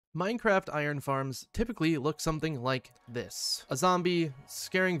Minecraft iron farms typically look something like this. A zombie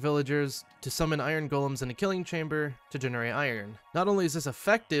scaring villagers to summon iron golems in a killing chamber to generate iron. Not only is this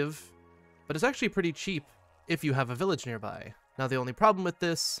effective, but it's actually pretty cheap if you have a village nearby. Now the only problem with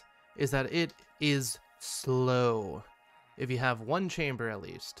this is that it is slow. If you have one chamber at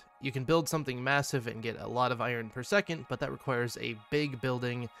least, you can build something massive and get a lot of iron per second, but that requires a big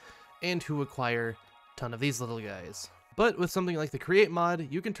building and to acquire a ton of these little guys. But with something like the Create mod,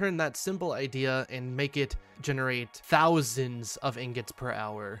 you can turn that simple idea and make it generate thousands of ingots per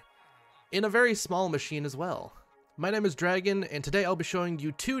hour in a very small machine as well. My name is Jragon, and today I'll be showing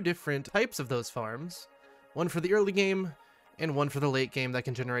you two different types of those farms. One for the early game, and one for the late game that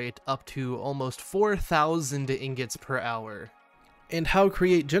can generate up to almost 4,000 ingots per hour. And how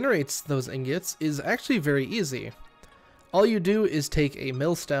Create generates those ingots is actually very easy. All you do is take a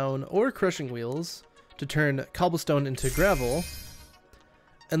millstone or crushing wheels to turn cobblestone into gravel,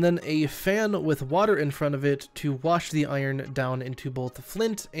 and then a fan with water in front of it to wash the iron down into both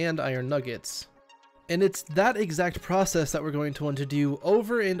flint and iron nuggets. And it's that exact process that we're going to want to do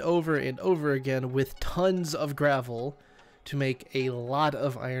over and over and over again with tons of gravel to make a lot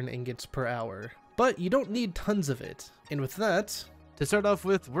of iron ingots per hour. But you don't need tons of it. And with that, to start off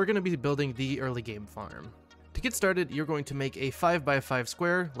with, we're going to be building the early game farm. To get started, you're going to make a 5x5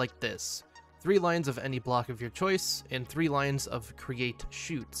 square like this. 3 lines of any block of your choice, and 3 lines of create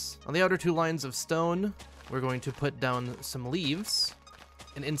chutes. On the outer 2 lines of stone, we're going to put down some leaves,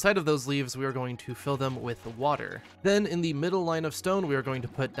 and inside of those leaves, we are going to fill them with water. Then in the middle line of stone, we are going to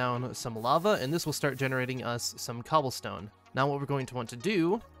put down some lava, and this will start generating us some cobblestone. Now what we're going to want to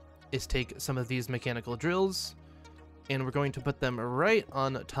do is take some of these mechanical drills, and we're going to put them right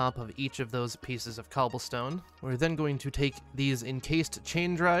on top of each of those pieces of cobblestone. We're then going to take these encased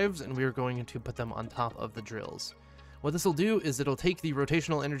chain drives, and we're going to put them on top of the drills. What this will do is it'll take the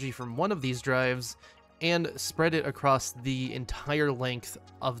rotational energy from one of these drives and spread it across the entire length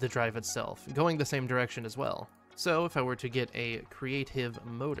of the drive itself, going the same direction as well. So if I were to get a creative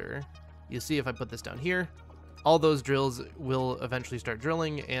motor, you'll see if I put this down here, all those drills will eventually start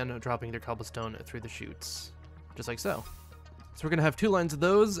drilling and dropping their cobblestone through the chutes. Just like so. So we're going to have 2 lines of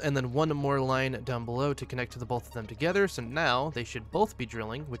those, and then 1 more line down below to connect to the both of them together, so now they should both be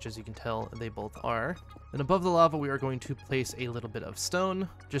drilling, which as you can tell, they both are. Then above the lava, we are going to place a little bit of stone,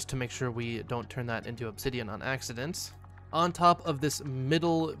 just to make sure we don't turn that into obsidian on accident. On top of this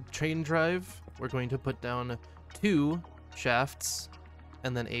middle chain drive, we're going to put down 2 shafts,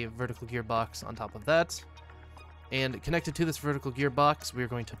 and then a vertical gearbox on top of that. And connected to this vertical gearbox, we are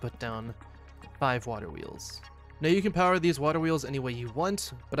going to put down 5 water wheels. Now you can power these water wheels any way you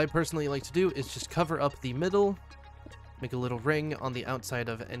want, but I personally like to do is just cover up the middle, make a little ring on the outside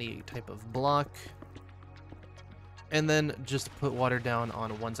of any type of block, and then just put water down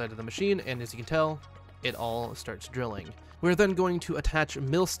on one side of the machine, and as you can tell, it all starts drilling. We're then going to attach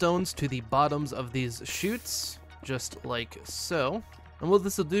millstones to the bottoms of these chutes, just like so. And what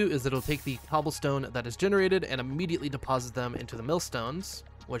this will do is it'll take the cobblestone that is generated and immediately deposit them into the millstones,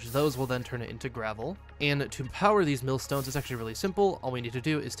 which those will then turn it into gravel. And to power these millstones, it's actually really simple. All we need to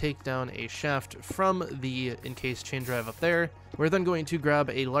do is take down a shaft from the encased chain drive up there. We're then going to grab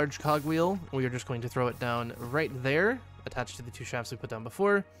a large cogwheel, and we are just going to throw it down right there, attached to the 2 shafts we put down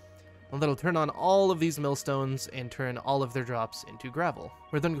before. And that'll turn on all of these millstones and turn all of their drops into gravel.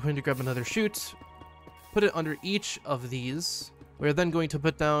 We're then going to grab another chute, put it under each of these. We're then going to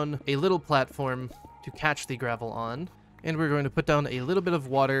put down a little platform to catch the gravel on. And we're going to put down a little bit of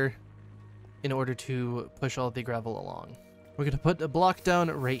water in order to push all the gravel along. We're going to put a block down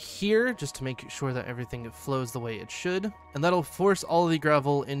right here just to make sure that everything flows the way it should. And that'll force all the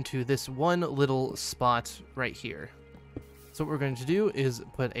gravel into this one little spot right here. So what we're going to do is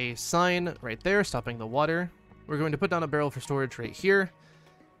put a sign right there stopping the water. We're going to put down a barrel for storage right here.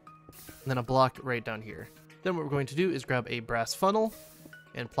 And then a block right down here. Then what we're going to do is grab a brass funnel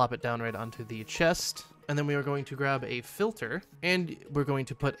and plop it down right onto the chest. And then we are going to grab a filter, and we're going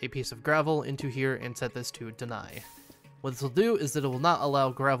to put a piece of gravel into here and set this to deny. What this will do is that it will not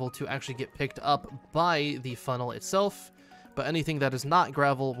allow gravel to actually get picked up by the funnel itself, but anything that is not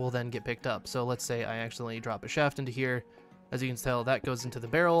gravel will then get picked up. So let's say I accidentally drop a shaft into here. As you can tell, that goes into the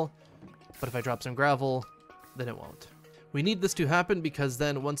barrel, but if I drop some gravel, then it won't. We need this to happen because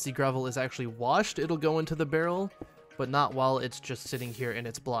then once the gravel is actually washed, it'll go into the barrel, but not while it's just sitting here in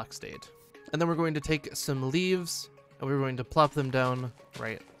its block state. And then we're going to take some leaves, and we're going to plop them down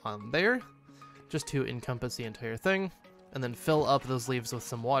right on there, just to encompass the entire thing, and then fill up those leaves with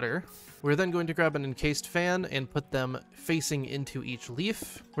some water. We're then going to grab an encased fan and put them facing into each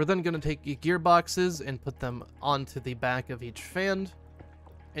leaf. We're then going to take gearboxes and put them onto the back of each fan,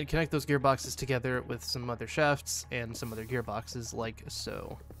 and connect those gearboxes together with some other shafts and some other gearboxes like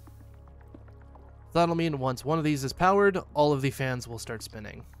so. That'll mean once one of these is powered, all of the fans will start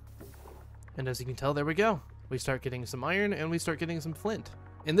spinning. And as you can tell, there we go. We start getting some iron and we start getting some flint.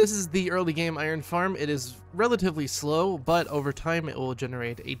 And this is the early game iron farm. It is relatively slow, but over time it will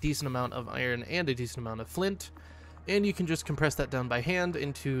generate a decent amount of iron and a decent amount of flint. And you can just compress that down by hand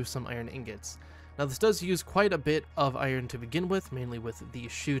into some iron ingots. Now this does use quite a bit of iron to begin with, mainly with the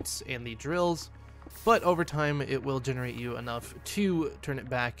chutes and the drills, but over time it will generate you enough to turn it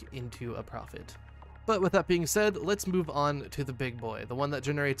back into a profit. But with that being said, let's move on to the big boy, the one that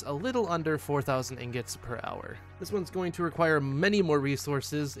generates a little under 4,000 ingots per hour. This one's going to require many more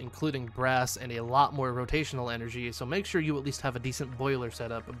resources, including brass and a lot more rotational energy, so make sure you at least have a decent boiler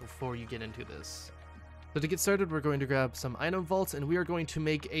set up before you get into this. So to get started, we're going to grab some item vaults, and we are going to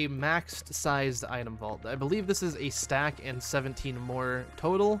make a maxed sized item vault. I believe this is a stack and 17 more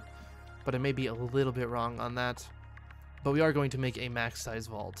total, but I may be a little bit wrong on that. But we are going to make a max size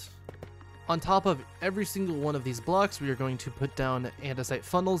vault. On top of every single one of these blocks, we are going to put down andesite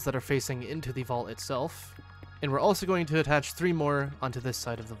funnels that are facing into the vault itself. And we're also going to attach 3 more onto this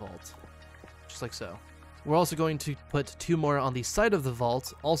side of the vault, just like so. We're also going to put 2 more on the side of the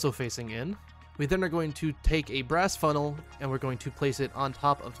vault, also facing in. We then are going to take a brass funnel and we're going to place it on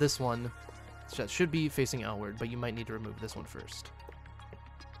top of this one that should be facing outward, but you might need to remove this one first.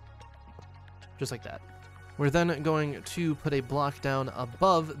 Just like that. We're then going to put a block down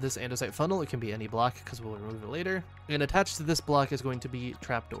above this andesite funnel. It can be any block because we'll remove it later. And attached to this block is going to be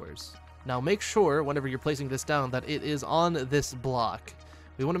trapdoors. Now make sure whenever you're placing this down that it is on this block.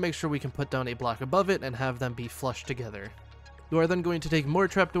 We want to make sure we can put down a block above it and have them be flush together. You are then going to take more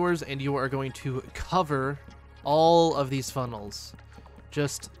trapdoors and you are going to cover all of these funnels,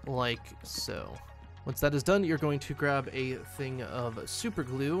 just like so. Once that is done, you're going to grab a thing of super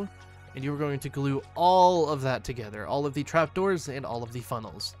glue and you're going to glue all of that together, all of the trapdoors and all of the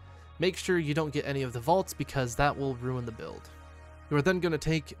funnels. Make sure you don't get any of the vaults because that will ruin the build. You are then going to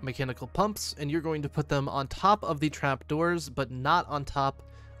take mechanical pumps and you're going to put them on top of the trapdoors, but not on top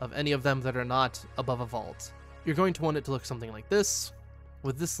of any of them that are not above a vault. You're going to want it to look something like this,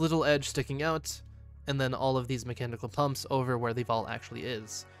 with this little edge sticking out, and then all of these mechanical pumps over where the vault actually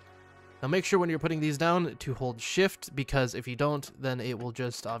is. Now make sure when you're putting these down to hold shift, because if you don't, then it will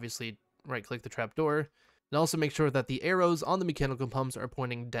just obviously right-click the trapdoor. And also make sure that the arrows on the mechanical pumps are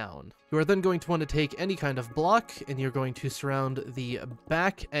pointing down. You are then going to want to take any kind of block, and you're going to surround the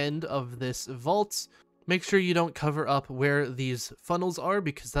back end of this vault. Make sure you don't cover up where these funnels are,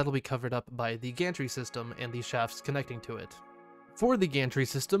 because that'll be covered up by the gantry system and the shafts connecting to it. For the gantry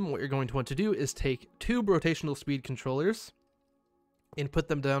system, what you're going to want to do is take 2 rotational speed controllers and put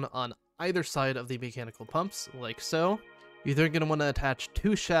them down on either side of the mechanical pumps, like so. You're then going to want to attach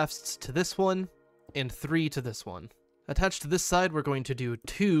 2 shafts to this one and 3 to this one. Attached to this side, we're going to do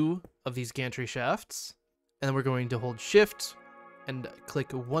 2 of these gantry shafts, and then we're going to hold shift and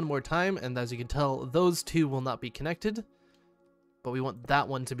click 1 more time, and as you can tell, those 2 will not be connected, but we want that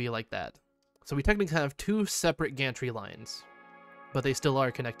one to be like that. So we technically have 2 separate gantry lines, but they still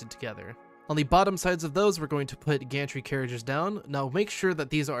are connected together. On the bottom sides of those, we're going to put gantry carriages down. Now make sure that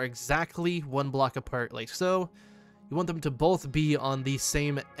these are exactly 1 block apart, like so. You want them to both be on the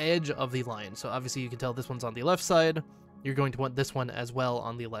same edge of the line. So obviously you can tell this one's on the left side. You're going to want this one as well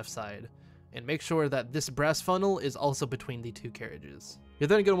on the left side. And make sure that this brass funnel is also between the 2 carriages. You're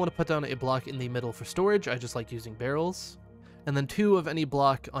then going to want to put down a block in the middle for storage. I just like using barrels. And then 2 of any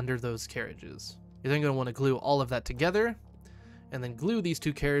block under those carriages. You're then going to want to glue all of that together, and then glue these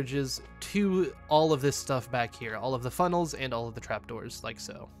 2 carriages to all of this stuff back here, all of the funnels and all of the trapdoors, like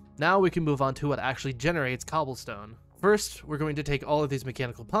so. Now we can move on to what actually generates cobblestone. First, we're going to take all of these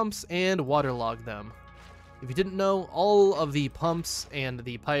mechanical pumps and waterlog them. If you didn't know, all of the pumps and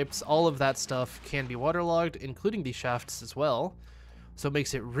the pipes, all of that stuff can be waterlogged, including the shafts as well, so it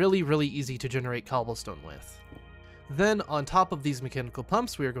makes it really, really easy to generate cobblestone with. Then, on top of these mechanical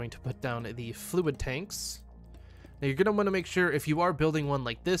pumps, we are going to put down the fluid tanks. Now you're going to want to make sure if you are building one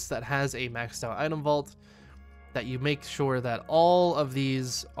like this that has a maxed out item vault, that you make sure that all of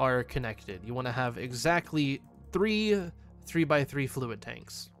these are connected. You want to have exactly 3 3x3 fluid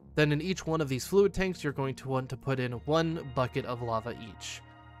tanks. Then in each one of these fluid tanks, you're going to want to put in 1 bucket of lava each.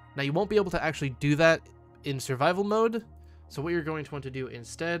 Now you won't be able to actually do that in survival mode, so what you're going to want to do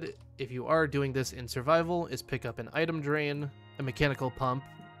instead, if you are doing this in survival, is pick up an item drain, a mechanical pump,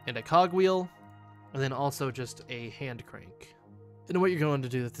 and a cogwheel, and then also just a hand crank. And what you're going to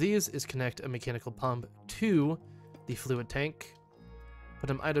do with these is connect a mechanical pump to the fluid tank, put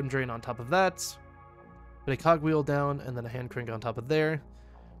an item drain on top of that, put a cogwheel down, and then a hand crank on top of there.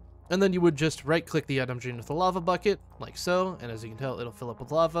 And then you would just right-click the item gene with the lava bucket, like so, and as you can tell, it'll fill up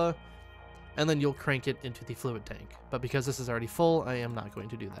with lava, and then you'll crank it into the fluid tank. But because this is already full, I am not going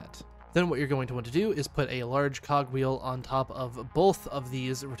to do that. Then what you're going to want to do is put a large cogwheel on top of both of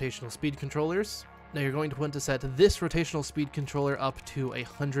these rotational speed controllers. Now you're going to want to set this rotational speed controller up to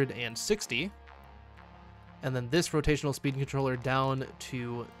 160, and then this rotational speed controller down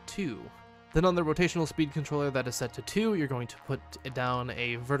to 2. Then on the rotational speed controller that is set to 2, you're going to put down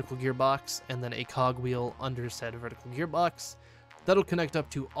a vertical gearbox and then a cogwheel under said vertical gearbox. That'll connect up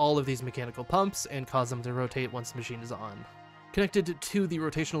to all of these mechanical pumps and cause them to rotate once the machine is on. Connected to the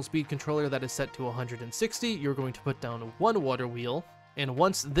rotational speed controller that is set to 160, you're going to put down one water wheel, and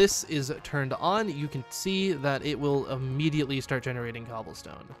once this is turned on, you can see that it will immediately start generating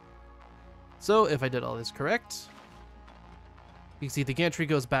cobblestone. So if I did all this correct, you can see the gantry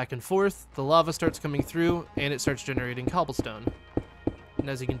goes back and forth, the lava starts coming through, and it starts generating cobblestone. And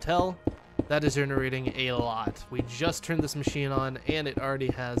as you can tell, that is generating a lot. We just turned this machine on, and it already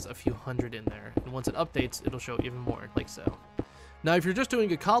has a few hundred in there. And once it updates, it'll show even more, like so. Now, if you're just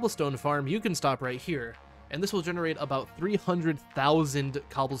doing a cobblestone farm, you can stop right here, and this will generate about 300,000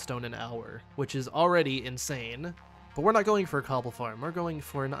 cobblestone an hour, which is already insane. But we're not going for a cobble farm, we're going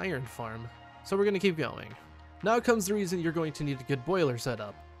for an iron farm. So we're going to keep going. Now comes the reason you're going to need a good boiler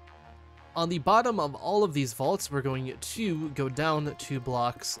setup. On the bottom of all of these vaults, we're going to go down 2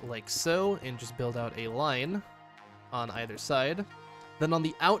 blocks like so, and just build out a line on either side. Then on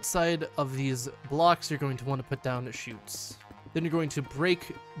the outside of these blocks, you're going to want to put down chutes. Then you're going to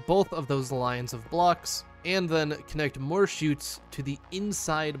break both of those lines of blocks, and then connect more chutes to the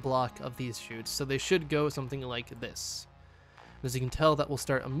inside block of these chutes, so they should go something like this. As you can tell, that will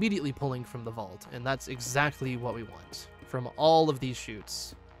start immediately pulling from the vault, and that's exactly what we want from all of these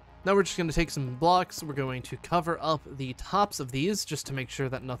chutes. Now we're just going to take some blocks, we're going to cover up the tops of these just to make sure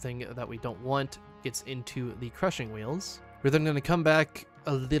that nothing that we don't want gets into the crushing wheels. We're then going to come back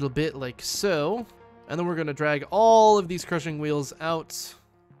a little bit like so, and then we're going to drag all of these crushing wheels out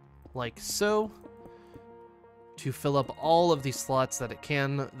like so to fill up all of these slots that it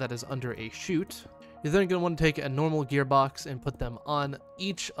can that is under a chute. You're then going to want to take a normal gearbox and put them on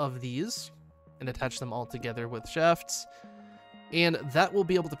each of these and attach them all together with shafts, and that will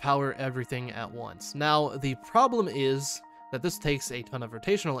be able to power everything at once. Now, the problem is that this takes a ton of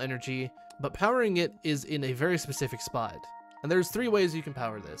rotational energy, but powering it is in a very specific spot. And there's 3 ways you can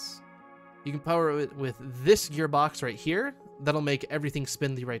power this. You can power it with this gearbox right here. That'll make everything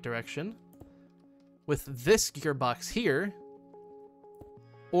spin the right direction. With this gearbox here,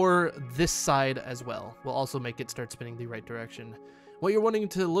 or this side as well, will also make it start spinning the right direction. What you're wanting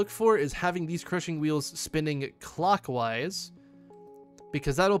to look for is having these crushing wheels spinning clockwise,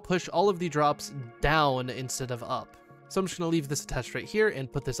 because that'll push all of the drops down instead of up. So I'm just going to leave this attached right here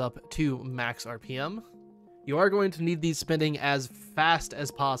and put this up to max RPM. You are going to need these spinning as fast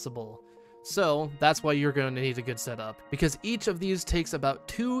as possible. So that's why you're going to need a good setup, because each of these takes about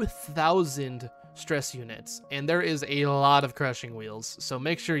 2,000 stress units, and there is a lot of crushing wheels, so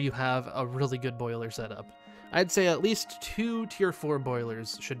make sure you have a really good boiler setup. I'd say at least 2 tier 4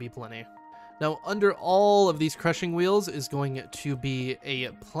 boilers should be plenty. Now, under all of these crushing wheels is going to be a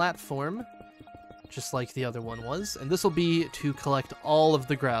platform, just like the other one was, and this will be to collect all of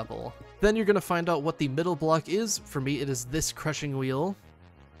the gravel. Then you're going to find out what the middle block is. For me, it is this crushing wheel,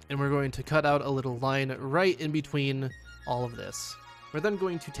 and we're going to cut out a little line right in between all of this. We're then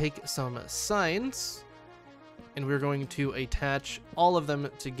going to take some signs, and we're going to attach all of them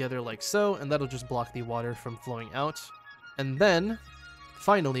together like so, and that'll just block the water from flowing out. And then,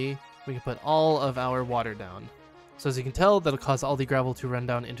 finally, we can put all of our water down. So as you can tell, that'll cause all the gravel to run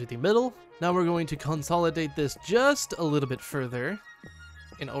down into the middle. Now we're going to consolidate this just a little bit further,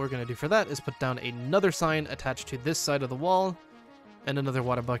 and all we're going to do for that is put down another sign attached to this side of the wall, and another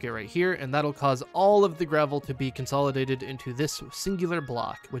water bucket right here, and that'll cause all of the gravel to be consolidated into this singular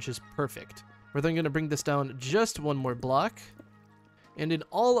block, which is perfect. We're then going to bring this down just one more block, and in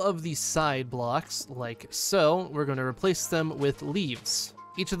all of these side blocks, like so, we're going to replace them with leaves.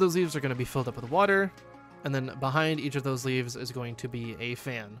 Each of those leaves are going to be filled up with water, and then behind each of those leaves is going to be a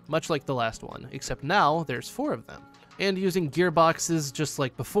fan, much like the last one, except now there's 4 of them. And using gearboxes just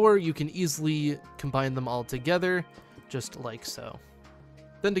like before, you can easily combine them all together, just like so.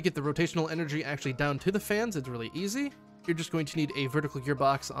 Then to get the rotational energy actually down to the fans, it's really easy. You're just going to need a vertical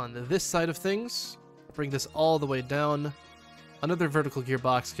gearbox on this side of things. Bring this all the way down. Another vertical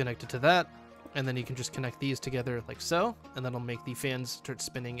gearbox connected to that. And then you can just connect these together like so. And that'll make the fans start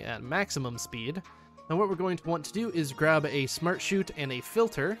spinning at maximum speed. Now what we're going to want to do is grab a smart chute and a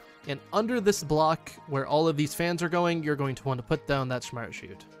filter, and under this block where all of these fans are going, you're going to want to put down that smart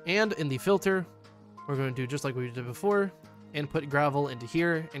chute. And in the filter, we're going to do just like we did before, and put gravel into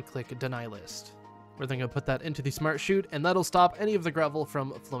here and click deny list. We're then going to put that into the smart chute, and that'll stop any of the gravel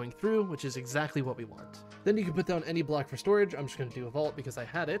from flowing through, which is exactly what we want. Then you can put down any block for storage. I'm just going to do a vault because I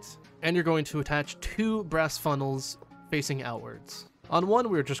had it. And you're going to attach 2 brass funnels facing outwards. On one,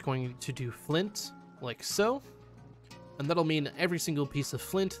 we're just going to do flint, like so. And that'll mean every single piece of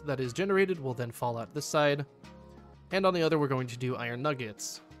flint that is generated will then fall out this side. And on the other, we're going to do iron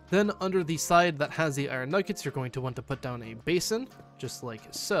nuggets. Then under the side that has the iron nuggets, you're going to want to put down a basin, just like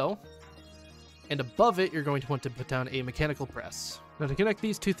so. And above it, you're going to want to put down a mechanical press. Now to connect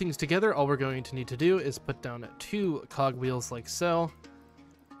these 2 things together, all we're going to need to do is put down 2 cogwheels like so.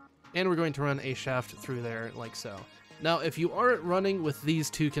 And we're going to run a shaft through there like so. Now, if you aren't running with these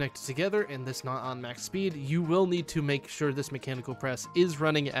 2 connected together and this not on max speed, you will need to make sure this mechanical press is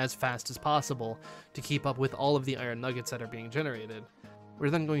running as fast as possible to keep up with all of the iron nuggets that are being generated. We're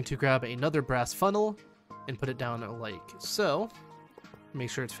then going to grab another brass funnel and put it down like so.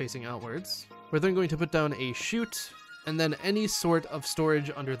 Make sure it's facing outwards. We're then going to put down a chute and then any sort of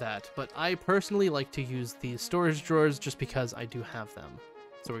storage under that. But I personally like to use these storage drawers just because I do have them.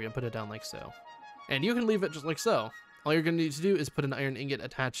 So we're going to put it down like so. And you can leave it just like so. All you're going to need to do is put an iron ingot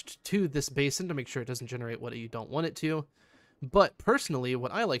attached to this basin to make sure it doesn't generate what you don't want it to. But personally,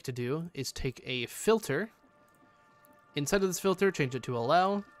 what I like to do is take a filter. Inside of this filter, change it to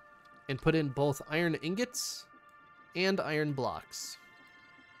allow, and put in both iron ingots and iron blocks.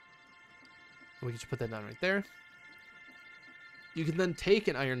 And we can just put that down right there. You can then take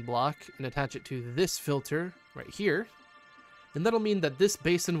an iron block and attach it to this filter right here. And that'll mean that this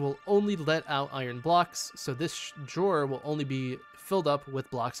basin will only let out iron blocks, so this drawer will only be filled up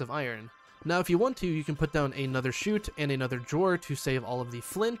with blocks of iron. Now if you want to, you can put down another chute and another drawer to save all of the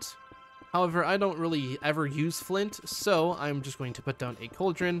flint. However, I don't really ever use flint, so I'm just going to put down a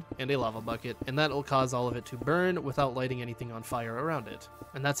cauldron and a lava bucket, and that will cause all of it to burn without lighting anything on fire around it.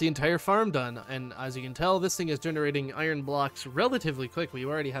 And that's the entire farm done, and as you can tell, this thing is generating iron blocks relatively quickly.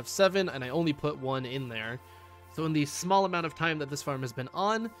 We already have 7, and I only put 1 in there. So in the small amount of time that this farm has been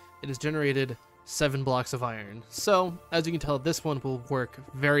on, it has generated 7 blocks of iron. So, as you can tell, this one will work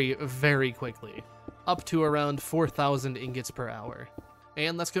very, very quickly. Up to around 4,000 ingots per hour.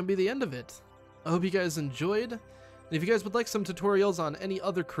 And that's going to be the end of it. I hope you guys enjoyed. And if you guys would like some tutorials on any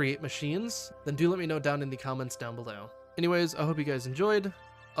other create machines, then do let me know down in the comments down below. Anyways, I hope you guys enjoyed.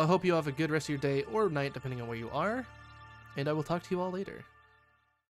 I hope you have a good rest of your day or night, depending on where you are. And I will talk to you all later.